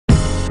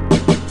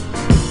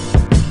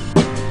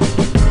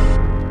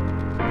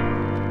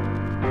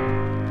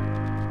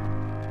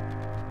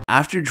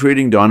After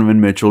trading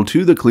Donovan Mitchell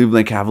to the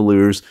Cleveland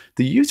Cavaliers,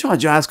 the Utah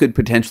Jazz could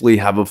potentially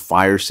have a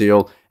fire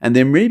sale, and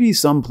there may be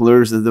some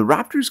players that the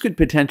Raptors could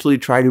potentially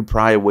try to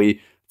pry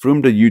away from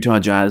the Utah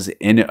Jazz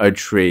in a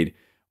trade.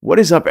 What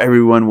is up,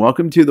 everyone?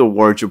 Welcome to the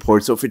Warriors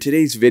Report. So for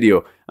today's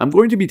video, I'm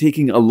going to be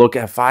taking a look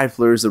at 5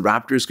 players the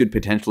Raptors could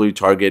potentially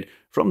target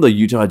from the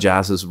Utah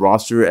Jazz's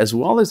roster, as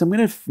well as I'm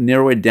going to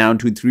narrow it down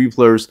to 3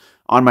 players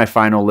on my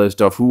final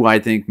list of who I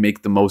think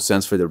make the most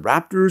sense for the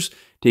Raptors,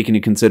 taking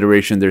into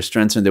consideration their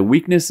strengths and their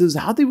weaknesses,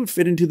 how they would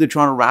fit into the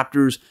Toronto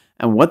Raptors,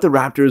 and what the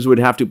Raptors would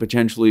have to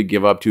potentially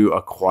give up to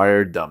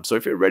acquire them. So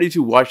if you're ready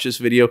to watch this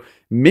video,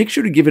 make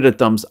sure to give it a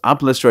thumbs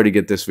up. Let's try to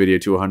get this video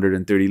to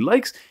 130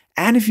 likes.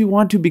 And if you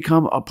want to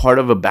become a part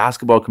of a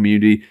basketball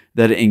community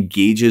that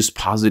engages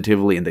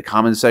positively in the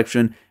comment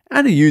section,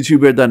 and a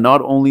YouTuber that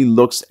not only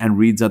looks and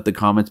reads at the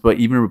comments, but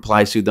even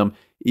replies to them,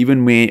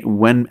 even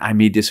when I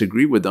may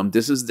disagree with them,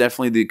 this is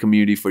definitely the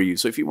community for you.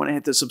 So if you want to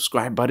hit the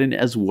subscribe button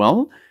as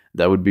well,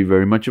 that would be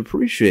very much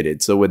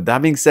appreciated. So with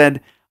that being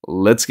said,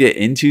 let's get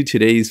into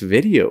today's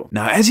video.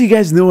 Now, as you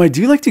guys know, I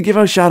do like to give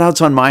out shout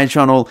outs on my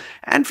channel.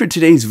 And for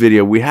today's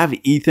video, we have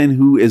Ethan,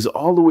 who is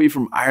all the way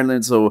from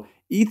Ireland. So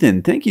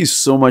Ethan, thank you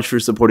so much for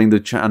supporting the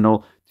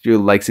channel, your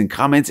likes and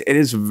comments. It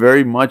is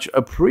very much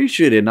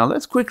appreciated. Now,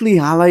 let's quickly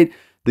highlight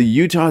the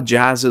Utah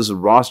Jazz's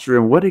roster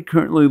and what it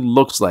currently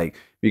looks like,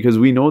 because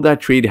we know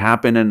that trade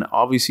happened, and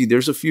obviously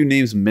there's a few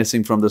names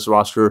missing from this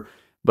roster,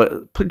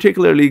 but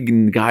particularly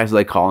guys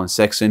like Colin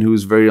Sexton,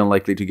 who's very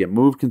unlikely to get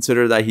moved.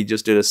 Consider that he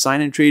just did a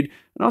sign-and trade,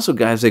 and also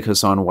guys like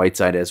Hassan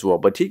Whiteside as well.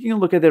 But taking a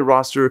look at their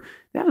roster,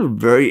 they have a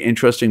very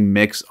interesting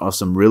mix of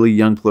some really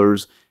young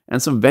players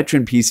and some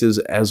veteran pieces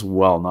as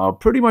well. Now,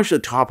 pretty much the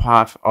top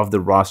half of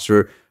the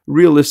roster,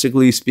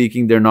 realistically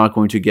speaking, they're not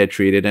going to get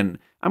traded, and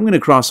I'm going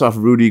to cross off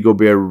Rudy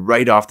Gobert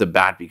right off the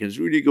bat, because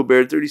Rudy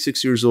Gobert,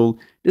 36 years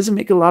old, doesn't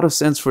make a lot of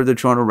sense for the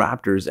Toronto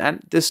Raptors.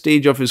 At this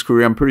stage of his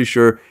career, I'm pretty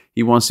sure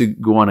he wants to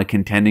go on a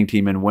contending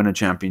team and win a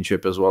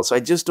championship as well. So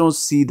I just don't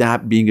see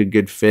that being a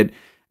good fit.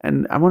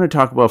 And I want to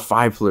talk about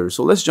 5 players.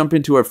 So let's jump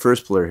into our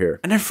first player here.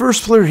 And our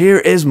first player here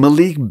is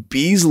Malik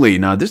Beasley.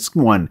 Now, this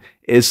one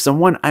is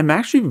someone I'm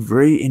actually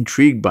very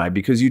intrigued by,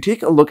 because you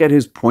take a look at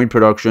his point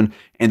production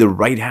in the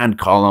right-hand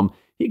column.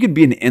 He could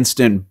be an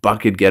instant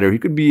bucket getter. He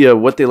could be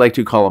what they like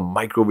to call a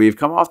microwave,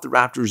 come off the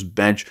Raptors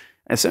bench,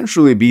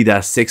 essentially be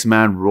that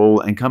 6-man role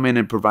and come in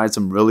and provide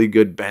some really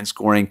good bench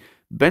scoring.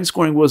 Bench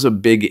scoring was a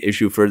big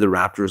issue for the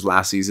Raptors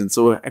last season,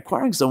 so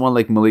acquiring someone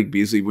like Malik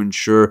Beasley would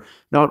ensure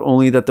not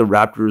only that the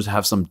Raptors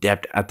have some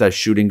depth at that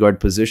shooting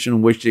guard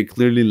position, which they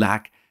clearly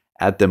lack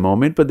at the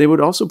moment, but they would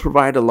also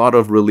provide a lot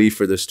of relief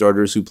for the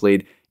starters who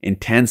played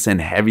intense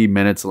and heavy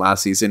minutes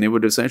last season. It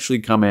would essentially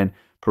come in,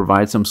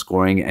 provide some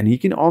scoring, and he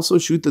can also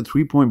shoot the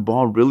 3-point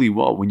ball really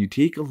well. When you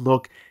take a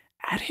look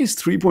at his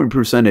 3-point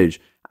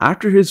percentage,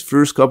 after his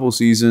first couple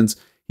seasons,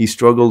 he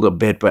struggled a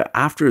bit, but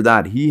after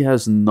that, he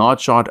has not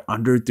shot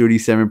under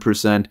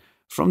 37%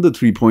 from the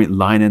 3-point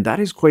line, and that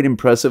is quite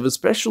impressive,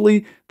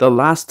 especially the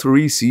last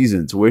 3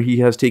 seasons where he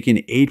has taken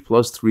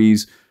 8+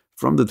 threes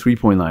from the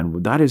 3-point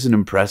line. That is an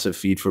impressive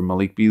feat for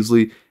Malik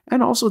Beasley,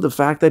 and also the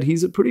fact that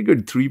he's a pretty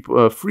good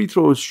free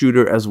throw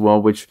shooter as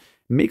well, which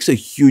makes a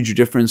huge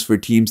difference for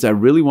teams that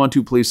really want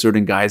to play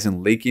certain guys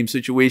in late game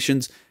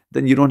situations.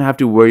 Then you don't have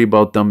to worry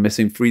about them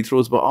missing free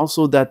throws, but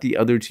also that the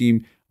other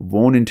team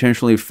won't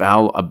intentionally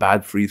foul a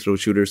bad free throw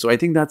shooter. So I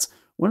think that's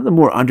one of the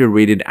more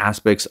underrated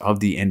aspects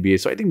of the NBA.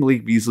 So I think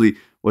Malik Beasley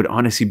would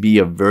honestly be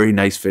a very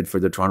nice fit for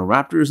the Toronto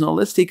Raptors. Now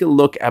let's take a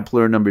look at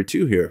player number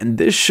 2 here. And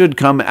this should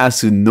come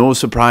as no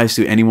surprise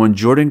to anyone.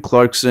 Jordan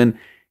Clarkson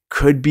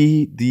could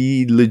be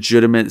the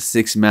legitimate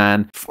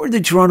 6-man for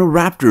the Toronto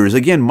Raptors.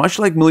 Again, much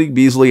like Malik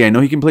Beasley, I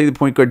know he can play the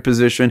point guard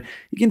position.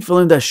 He can fill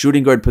in that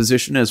shooting guard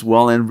position as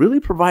well and really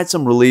provide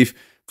some relief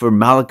for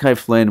Malachi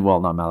Flynn. Well,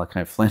 not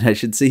Malachi Flynn, I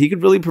should say. He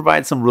could really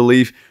provide some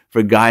relief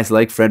for guys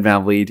like Fred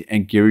VanVleet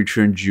and Gary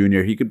Trent Jr.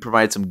 He could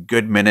provide some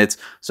good minutes,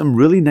 some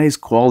really nice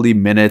quality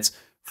minutes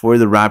for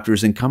the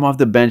Raptors and come off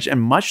the bench.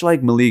 And much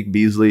like Malik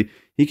Beasley,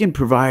 he can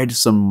provide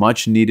some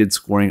much needed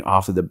scoring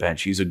off of the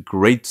bench. He's a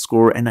great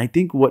scorer, and I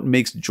think what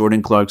makes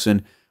Jordan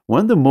Clarkson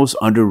one of the most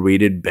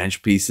underrated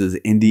bench pieces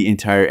in the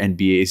entire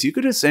NBA is you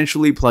could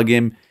essentially plug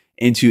him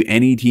into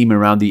any team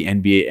around the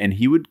NBA, and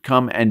he would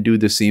come and do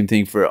the same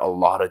thing for a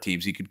lot of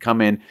teams. He could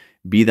come in,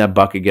 be that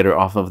bucket getter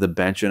off of the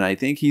bench, and I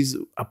think he's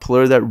a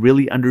player that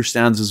really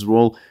understands his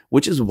role,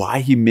 which is why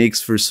he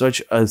makes for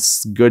such a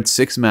good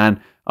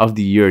 6-man of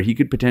the year. He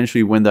could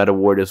potentially win that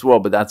award as well,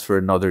 but that's for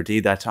another day,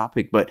 that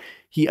topic. But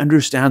he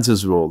understands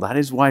his role. That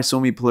is why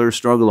so many players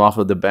struggle off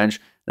of the bench.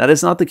 That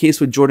is not the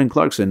case with Jordan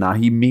Clarkson. Now,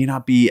 he may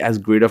not be as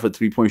great of a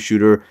 3-point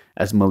shooter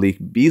as Malik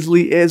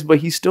Beasley is, but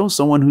he's still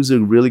someone who's a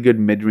really good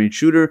mid-range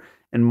shooter.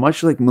 And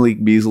much like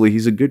Malik Beasley,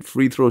 he's a good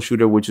free throw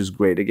shooter, which is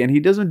great. Again, he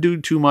doesn't do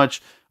too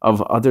much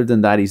of other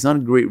than that. He's not a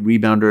great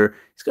rebounder.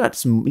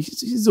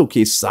 He's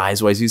okay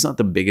size-wise. He's not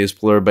the biggest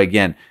player, but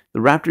again, the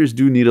Raptors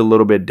do need a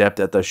little bit of depth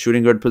at the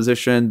shooting guard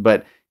position,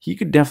 but he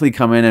could definitely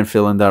come in and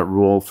fill in that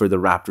role for the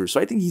Raptors.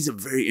 So I think he's a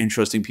very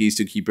interesting piece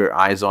to keep your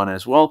eyes on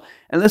as well.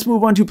 And let's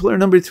move on to player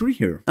number 3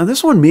 here. Now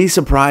this one may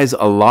surprise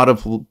a lot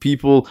of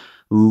people.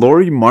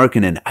 Lauri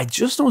Markkanen. I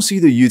just don't see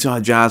the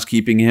Utah Jazz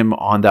keeping him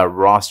on that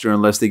roster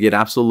unless they get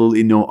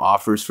absolutely no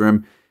offers for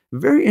him.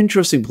 Very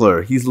interesting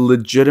player. He's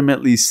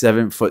legitimately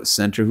 7-foot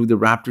center who the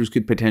Raptors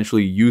could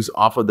potentially use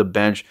off of the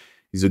bench.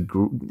 He's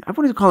I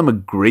wouldn't call him a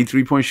great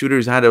three-point shooter.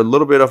 He's had a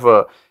little bit of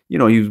a,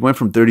 he went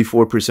from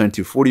 34%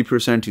 to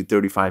 40% to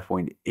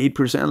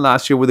 35.8%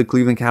 last year with the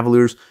Cleveland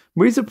Cavaliers.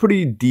 But he's a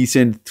pretty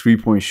decent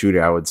three-point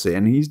shooter, I would say.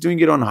 And he's doing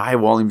it on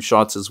high-volume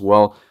shots as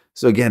well.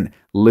 So again,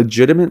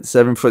 legitimate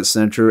 7-foot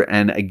center.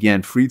 And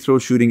again, free throw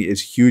shooting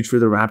is huge for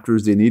the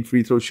Raptors. They need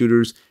free throw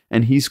shooters.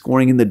 And he's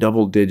scoring in the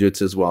double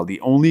digits as well. The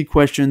only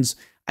questions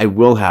I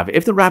will have,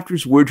 if the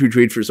Raptors were to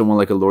trade for someone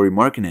like a Lauri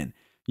Markkanen,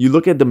 you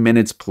look at the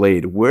minutes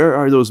played. Where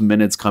are those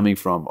minutes coming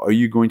from? Are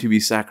you going to be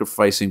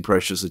sacrificing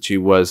Precious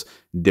Achiuwa's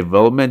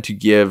development to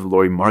give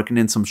Lauri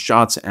Markkanen some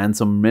shots and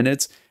some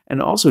minutes?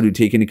 And also to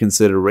take into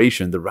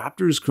consideration, the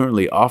Raptors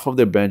currently off of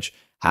their bench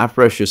have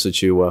Precious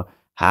Achiuwa,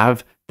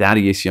 have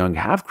Thaddeus Young,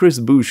 have Chris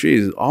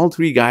Boucher. All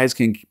three guys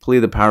can play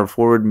the power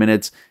forward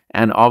minutes.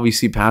 And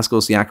obviously Pascal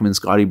Siakam and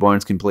Scotty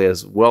Barnes can play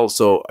as well.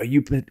 So are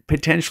you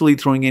potentially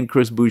throwing in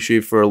Chris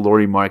Boucher for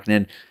Lauri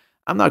Markkanen?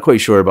 I'm not quite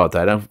sure about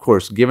that. Of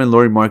course, given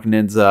Lauri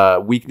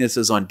Markkanen's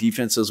weaknesses on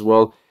defense as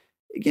well,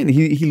 again,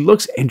 he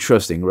looks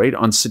interesting, right?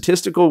 On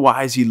statistical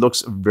wise, he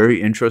looks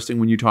very interesting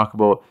when you talk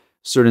about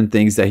certain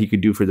things that he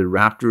could do for the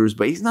Raptors,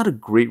 but he's not a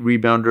great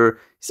rebounder.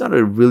 He's not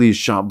a really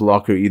shot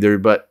blocker either.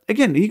 But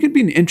again, he could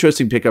be an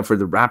interesting pickup for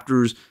the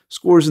Raptors.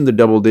 Scores in the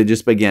double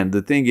digits. But again,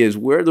 the thing is,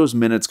 where are those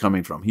minutes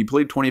coming from? He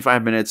played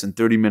 25 minutes and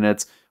 30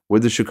 minutes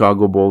with the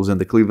Chicago Bulls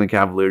and the Cleveland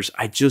Cavaliers.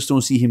 I just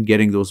don't see him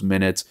getting those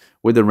minutes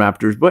with the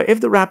Raptors. But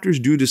if the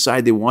Raptors do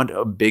decide they want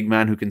a big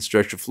man who can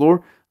stretch the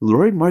floor,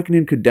 Lauri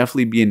Markkanen could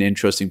definitely be an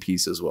interesting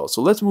piece as well.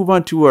 So let's move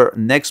on to our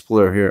next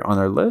player here on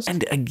our list.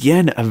 And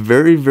again, a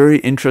very, very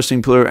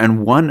interesting player,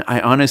 and one I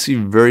honestly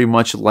very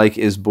much like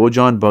is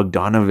Bojan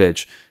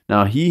Bogdanovic.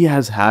 Now, he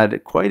has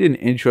had quite an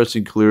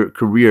interesting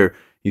career.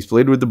 He's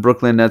played with the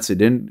Brooklyn Nets. It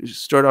didn't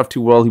start off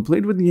too well. He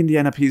played with the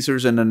Indiana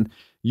Pacers and then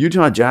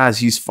Utah Jazz.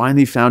 He's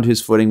finally found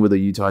his footing with the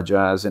Utah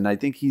Jazz, and I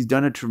think he's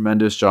done a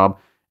tremendous job.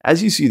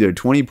 As you see there,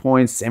 20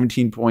 points,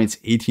 17 points,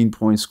 18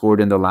 points scored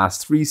in the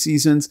last 3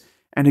 seasons,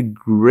 and a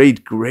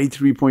great, great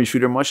three-point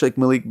shooter, much like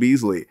Malik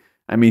Beasley.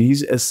 I mean,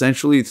 he's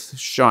essentially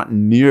shot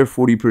near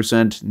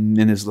 40%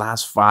 in his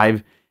last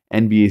 5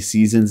 NBA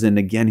seasons, and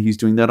again, he's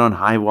doing that on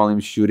high-volume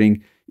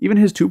shooting. Even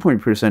his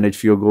 2-point percentage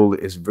field goal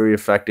is very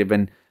effective,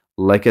 and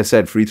like I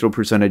said, free throw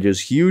percentage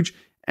is huge.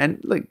 And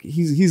like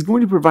he's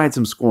going to provide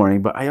some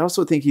scoring, but I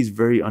also think he's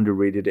very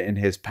underrated in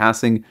his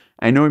passing.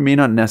 I know he may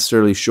not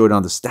necessarily show it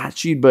on the stat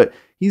sheet, but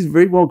he's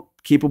very well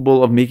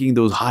capable of making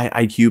those high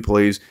IQ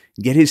plays,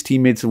 get his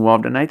teammates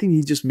involved, and I think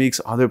he just makes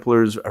other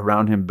players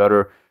around him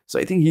better. So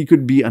I think he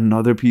could be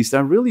another piece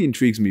that really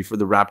intrigues me for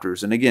the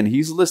Raptors. And again,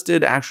 he's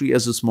listed actually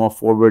as a small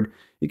forward.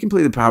 He can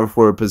play the power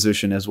forward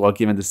position as well,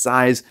 given the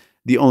size.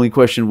 The only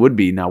question would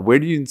be, now, where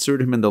do you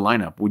insert him in the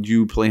lineup? Would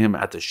you play him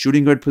at the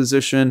shooting guard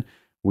position?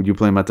 Would you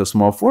play him at the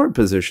small forward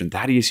position?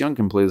 Thaddeus Young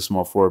can play the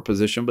small forward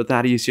position, but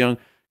Thaddeus Young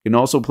can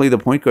also play the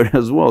point guard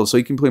as well. So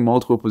he can play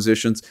multiple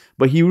positions,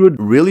 but he would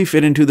really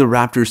fit into the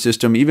Raptors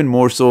system even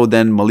more so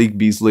than Malik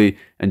Beasley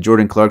and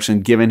Jordan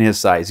Clarkson, given his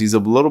size. He's a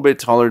little bit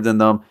taller than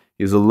them.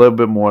 He's a little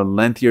bit more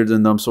lengthier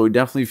than them. So he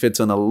definitely fits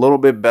in a little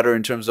bit better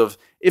in terms of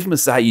if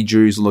Masai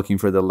Ujiri is looking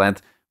for the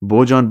length.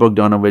 Bojan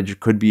Bogdanovic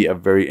could be a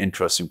very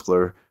interesting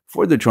player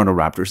for the Toronto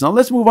Raptors. Now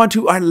let's move on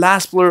to our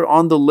last player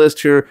on the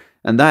list here,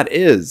 and that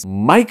is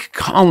Mike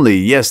Conley.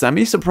 Yes, that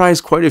may surprise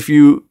quite a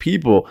few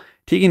people.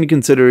 Taking into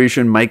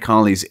consideration Mike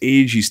Conley's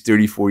age, he's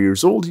 34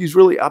 years old. He's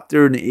really up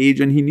there in age,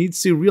 and he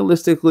needs to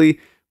realistically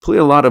play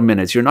a lot of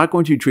minutes. You're not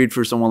going to trade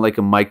for someone like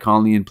a Mike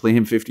Conley and play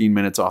him 15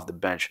 minutes off the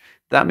bench.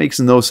 That makes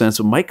no sense.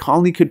 So Mike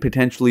Conley could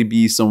potentially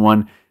be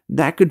someone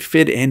that could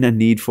fit in a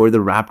need for the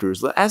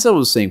Raptors. As I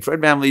was saying,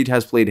 Fred VanVleet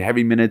has played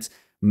heavy minutes.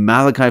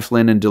 Malachi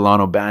Flynn and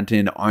Delano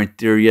Banton aren't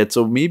there yet.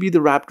 So maybe the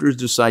Raptors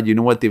decide, you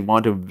know what, they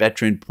want a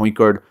veteran point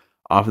guard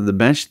off of the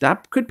bench.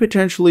 That could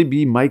potentially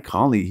be Mike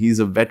Conley. He's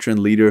a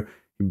veteran leader.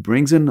 He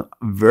brings in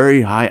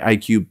very high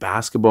IQ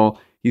basketball.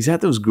 He's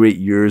had those great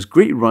years,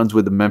 great runs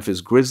with the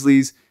Memphis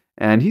Grizzlies.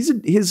 And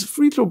his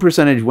free throw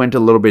percentage went a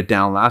little bit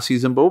down last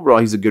season, but overall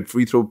he's a good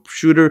free throw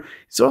shooter.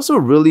 He's also a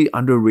really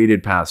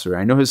underrated passer.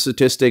 I know his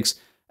statistics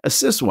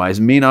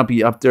assist-wise may not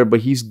be up there, but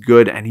he's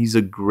good, and he's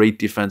a great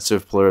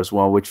defensive player as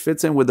well, which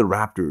fits in with the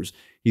Raptors.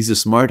 He's a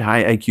smart,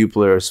 high IQ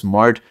player, a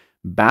smart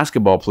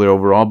basketball player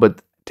overall,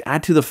 but to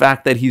add to the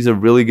fact that he's a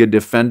really good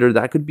defender,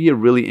 that could be a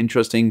really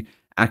interesting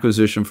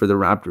acquisition for the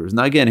Raptors.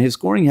 Now, again, his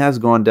scoring has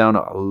gone down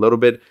a little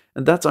bit,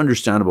 and that's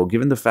understandable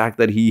given the fact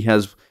that he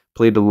has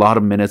played a lot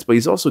of minutes, but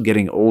he's also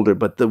getting older.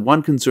 But the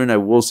one concern I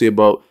will say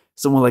about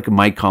someone like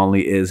Mike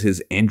Conley is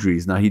his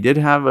injuries. Now, he did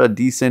have a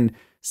decent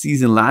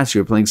season last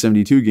year playing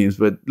 72 games,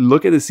 but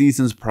look at the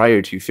seasons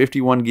prior to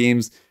 51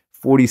 games,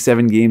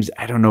 47 games.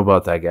 I don't know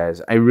about that,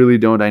 guys. I really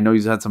don't. I know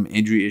he's had some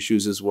injury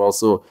issues as well.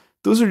 So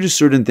those are just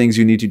certain things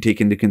you need to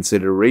take into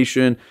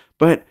consideration.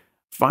 But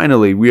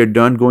finally, we are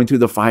done going through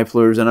the 5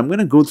 players, and I'm going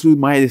to go through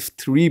my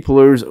 3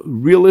 players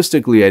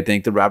realistically I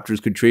think the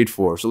Raptors could trade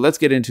for. So let's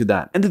get into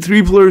that. And the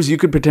 3 players you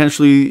could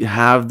potentially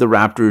have the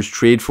Raptors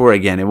trade for,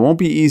 again, it won't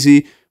be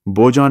easy.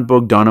 Bojan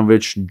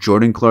Bogdanovic,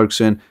 Jordan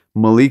Clarkson,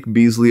 Malik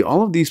Beasley,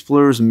 all of these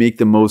players make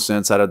the most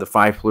sense out of the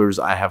 5 players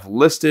I have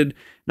listed.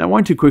 And I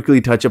want to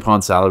quickly touch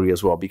upon salary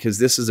as well, because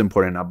this is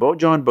important. Now,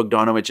 Bojan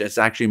Bogdanovic is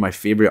actually my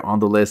favorite on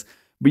the list,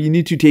 but you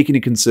need to take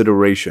into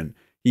consideration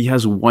he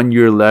has 1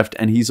 year left,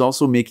 and he's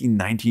also making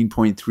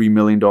 $19.3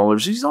 million.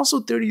 He's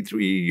also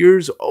 33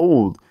 years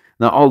old.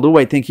 Now, although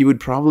I think he would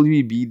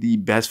probably be the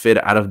best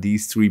fit out of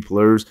these 3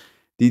 players,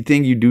 the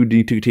thing you do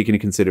need to take into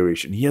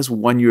consideration, he has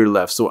 1 year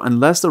left. So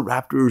unless the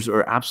Raptors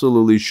are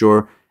absolutely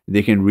sure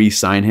they can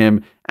re-sign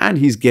him, and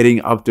he's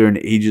getting up there in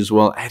age as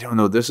well, I don't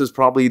know. This is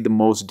probably the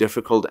most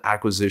difficult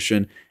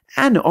acquisition.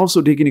 And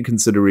also taking into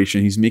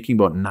consideration, he's making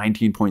about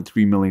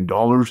 $19.3 million.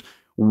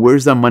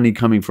 Where's that money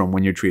coming from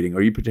when you're trading?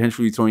 Are you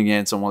potentially throwing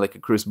in someone like a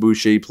Chris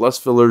Boucher plus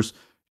fillers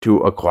to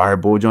acquire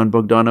Bojan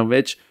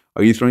Bogdanovic?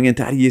 Are you throwing in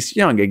Thaddeus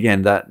Young?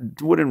 Again, that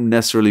wouldn't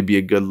necessarily be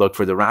a good look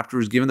for the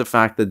Raptors, given the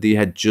fact that they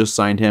had just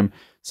signed him.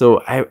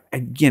 So,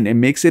 again, it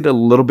makes it a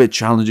little bit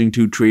challenging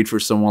to trade for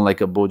someone like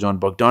a Bojan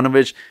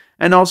Bogdanovic.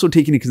 And also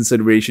taking into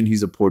consideration,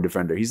 he's a poor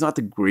defender. He's not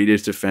the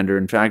greatest defender.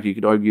 In fact, you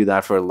could argue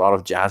that for a lot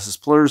of Jazz's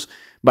players.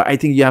 But I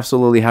think you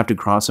absolutely have to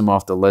cross him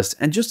off the list.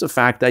 And just the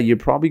fact that you're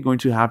probably going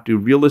to have to,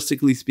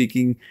 realistically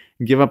speaking,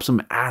 give up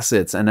some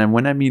assets. And then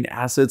when I mean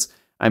assets,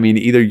 I mean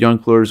either young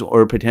players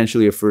or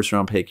potentially a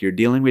first-round pick. You're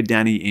dealing with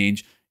Danny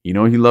Ainge. You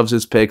know he loves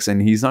his picks,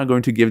 and he's not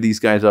going to give these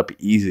guys up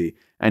easy.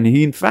 And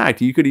he, in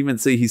fact, you could even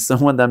say he's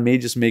someone that may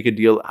just make a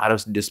deal out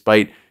of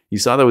despite. You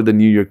saw that with the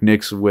New York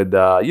Knicks with,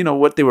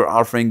 what they were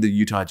offering the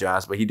Utah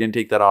Jazz, but he didn't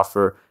take that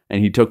offer,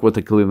 and he took what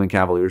the Cleveland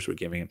Cavaliers were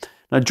giving him.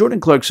 Now, Jordan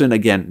Clarkson,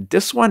 again,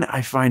 this one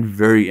I find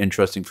very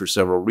interesting for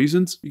several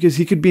reasons, because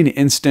he could be an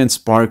instant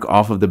spark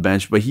off of the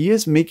bench, but he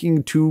is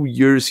making 2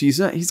 years. He's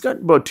got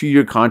about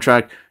 2-year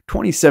contract,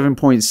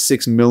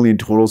 $27.6 million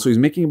total, so he's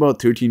making about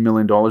 $13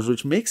 million,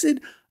 which makes it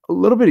a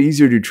little bit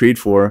easier to trade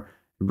for,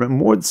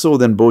 more so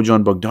than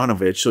Bojan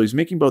Bogdanovic. So he's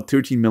making about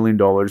 $13 million,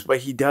 but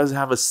he does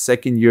have a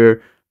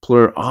second-year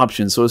player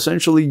option. So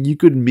essentially, you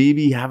could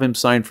maybe have him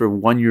signed for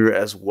 1 year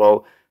as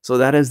well. So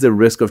that is the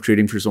risk of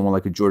trading for someone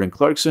like a Jordan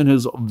Clarkson,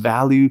 whose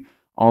value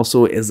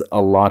also is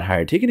a lot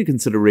higher. Take into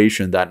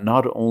consideration that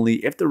not only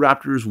if the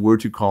Raptors were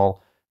to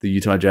call the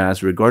Utah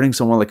Jazz regarding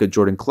someone like a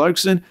Jordan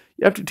Clarkson,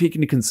 you have to take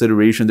into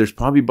consideration there's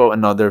probably about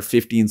another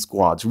 15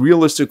 squads.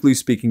 Realistically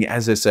speaking,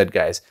 as I said,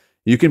 guys,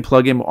 you can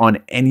plug him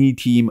on any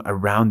team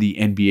around the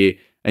NBA,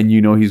 and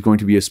you know he's going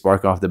to be a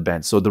spark off the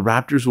bench. So the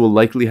Raptors will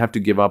likely have to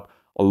give up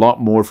a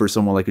lot more for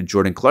someone like a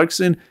Jordan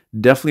Clarkson.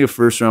 Definitely a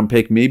first-round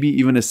pick, maybe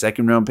even a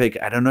second-round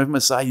pick. I don't know if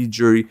Masai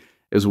Ujiri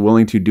is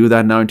willing to do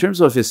that. Now, in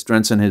terms of his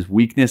strengths and his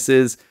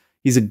weaknesses,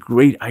 he's a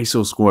great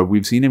ISO scorer.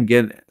 We've seen him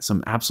get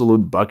some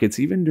absolute buckets,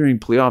 even during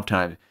playoff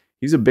time.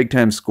 He's a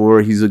big-time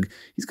scorer. He's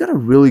got a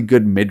really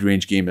good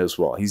mid-range game as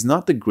well. He's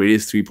not the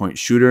greatest three-point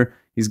shooter.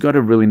 He's got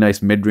a really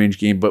nice mid-range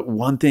game. But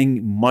one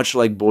thing, much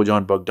like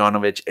Bojan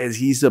Bogdanovic, is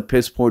he's a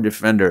piss-poor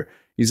defender.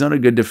 He's not a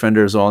good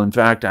defender at all. In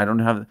fact, I don't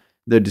have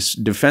the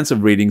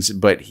defensive ratings,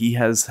 but he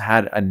has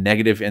had a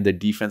negative in the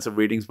defensive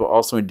ratings, but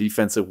also in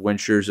defensive win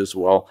shares as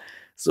well.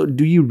 So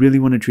do you really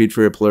want to trade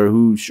for a player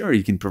who, sure,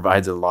 he can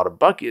provide a lot of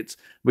buckets,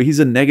 but he's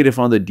a negative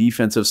on the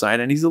defensive side,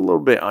 and he's a little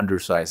bit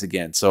undersized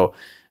again. So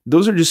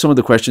those are just some of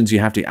the questions you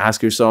have to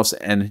ask yourselves.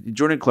 And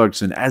Jordan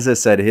Clarkson, as I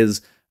said,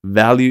 his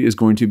value is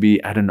going to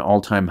be at an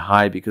all-time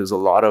high because a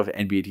lot of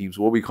NBA teams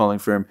will be calling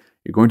for him.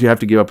 You're going to have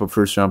to give up a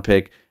first-round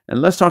pick.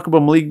 And let's talk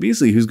about Malik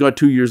Beasley, who's got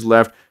 2 years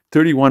left,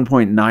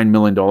 $31.9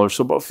 million,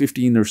 so about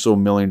 $15 or so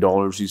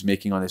million he's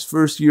making on his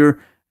first year,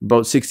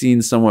 about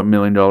 16 somewhat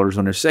million dollars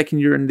on his second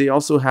year, and they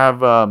also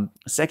have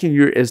second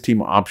year is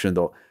team option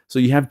though. So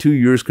you have 2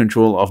 years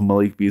control of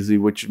Malik Beasley,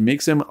 which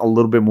makes him a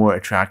little bit more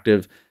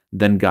attractive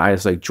than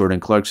guys like Jordan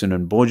Clarkson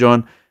and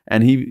Bojan,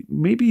 and he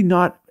maybe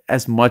not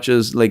as much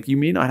as, like, you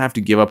may not have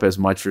to give up as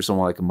much for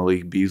someone like a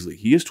Malik Beasley.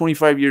 He is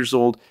 25 years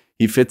old.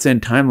 He fits in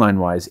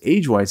timeline-wise,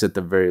 age-wise at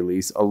the very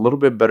least, a little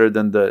bit better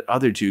than the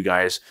other two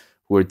guys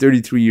who are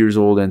 33 years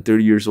old and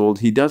 30 years old.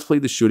 He does play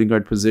the shooting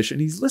guard position.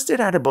 He's listed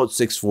at about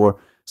 6'4",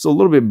 so a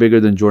little bit bigger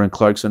than Jordan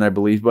Clarkson, I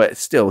believe, but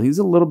still, he's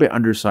a little bit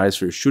undersized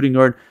for a shooting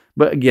guard.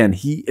 But again,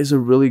 he is a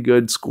really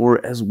good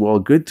scorer as well.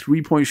 Good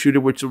three-point shooter,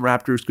 which the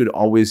Raptors could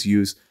always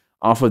use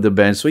off of the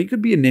bench. So he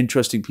could be an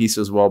interesting piece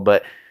as well.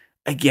 But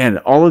again,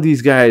 all of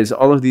these guys,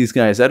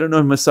 I don't know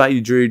if Masai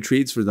Ujiri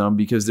trades for them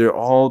because they're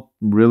all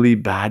really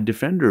bad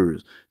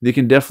defenders. They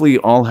can definitely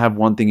all have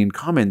one thing in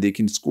common. They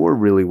can score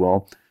really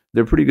well.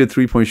 They're pretty good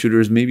three-point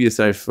shooters, maybe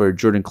aside for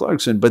Jordan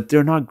Clarkson, but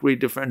they're not great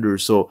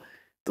defenders. So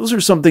those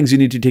are some things you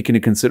need to take into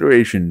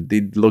consideration.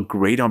 They look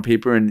great on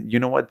paper, and you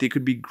know what? They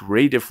could be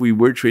great if we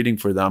were trading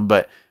for them.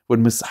 But would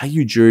Masai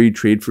Ujiri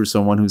trade for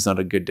someone who's not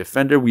a good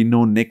defender? We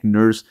know Nick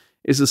Nurse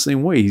is the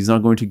same way. He's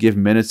not going to give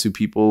minutes to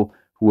people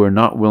who are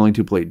not willing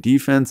to play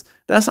defense.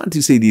 That's not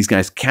to say these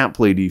guys can't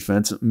play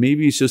defense.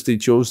 Maybe it's just they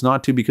chose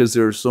not to because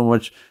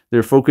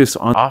they're focused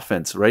on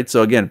offense, right?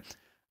 So again,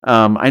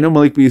 I know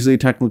Malik Beasley,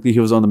 technically he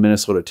was on the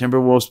Minnesota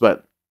Timberwolves,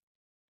 but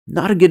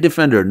not a good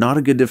defender, not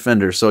a good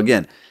defender. So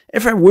again,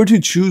 if I were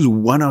to choose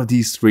one of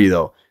these three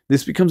though,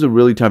 this becomes a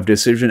really tough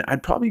decision.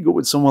 I'd probably go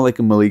with someone like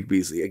a Malik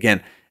Beasley.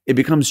 Again, it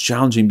becomes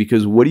challenging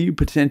because what do you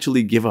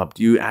potentially give up?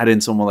 Do you add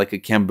in someone like a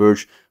Khem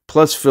Birch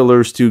plus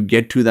fillers to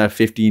get to that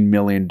 $15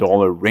 million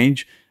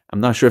range? I'm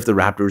not sure if the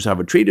Raptors have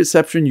a trade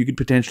exception. You could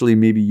potentially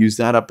maybe use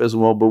that up as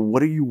well, but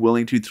what are you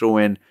willing to throw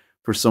in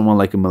for someone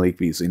like a Malik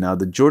Beasley? Now,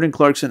 the Jordan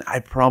Clarkson, I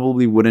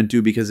probably wouldn't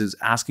do because his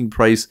asking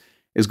price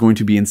is going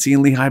to be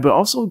insanely high, but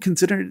also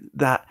consider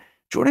that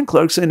Jordan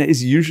Clarkson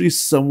is usually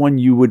someone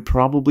you would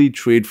probably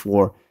trade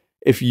for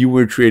if you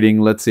were trading,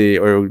 let's say,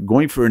 or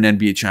going for an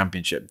NBA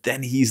championship.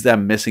 Then he's that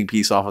missing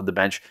piece off of the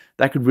bench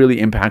that could really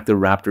impact the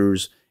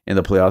Raptors in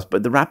the playoffs,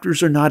 but the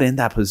Raptors are not in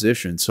that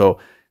position. So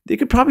they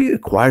could probably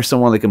acquire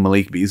someone like a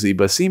Malik Beasley,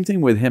 but same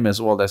thing with him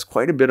as well. That's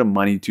quite a bit of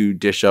money to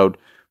dish out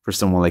for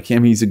someone like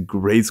him. He's a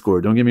great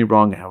scorer. Don't get me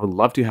wrong. I would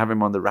love to have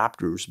him on the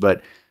Raptors,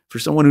 but for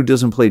someone who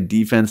doesn't play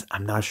defense,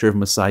 I'm not sure if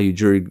Masai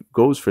Ujiri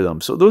goes for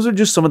them. So those are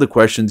just some of the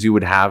questions you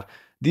would have.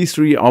 These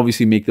three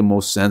obviously make the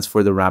most sense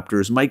for the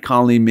Raptors. Mike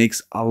Conley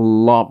makes a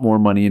lot more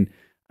money, and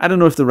I don't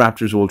know if the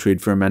Raptors will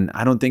trade for him, and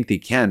I don't think they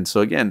can.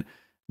 So again,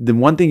 the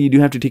one thing you do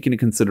have to take into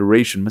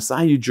consideration,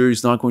 Masai Ujiri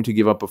is not going to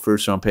give up a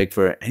first-round pick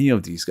for any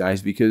of these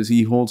guys because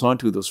he holds on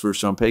to those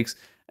first-round picks.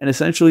 And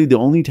essentially, the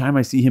only time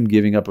I see him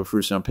giving up a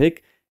first-round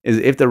pick is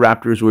if the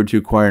Raptors were to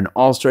acquire an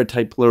all-star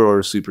type player or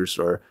a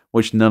superstar,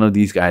 which none of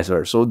these guys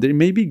are. So they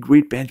may be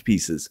great bench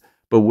pieces,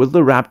 but will the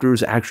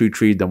Raptors actually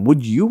trade them?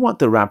 Would you want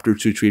the Raptors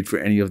to trade for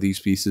any of these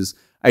pieces?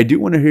 I do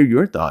want to hear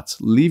your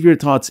thoughts. Leave your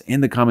thoughts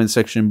in the comment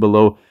section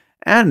below.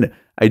 And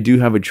I do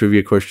have a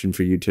trivia question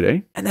for you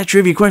today. And that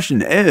trivia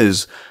question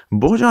is,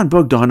 Bojan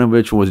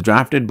Bogdanovic was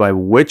drafted by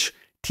which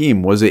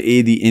team? Was it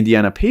A, the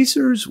Indiana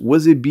Pacers?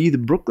 Was it B, the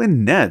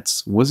Brooklyn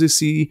Nets? Was it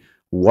C,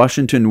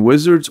 Washington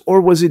Wizards?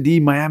 Or was it D,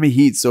 Miami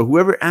Heat? So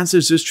whoever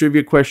answers this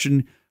trivia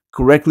question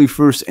correctly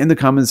first in the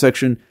comment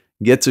section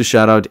gets a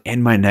shout out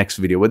in my next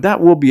video. But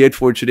that will be it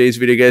for today's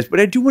video, guys.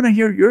 But I do want to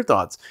hear your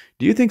thoughts.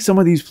 Do you think some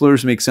of these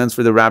players make sense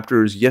for the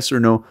Raptors? Yes or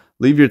no?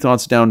 Leave your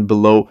thoughts down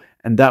below.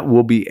 And that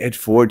will be it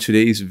for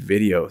today's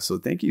video. So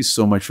thank you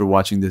so much for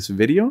watching this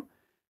video.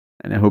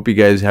 And I hope you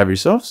guys have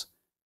yourselves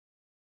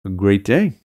a great day.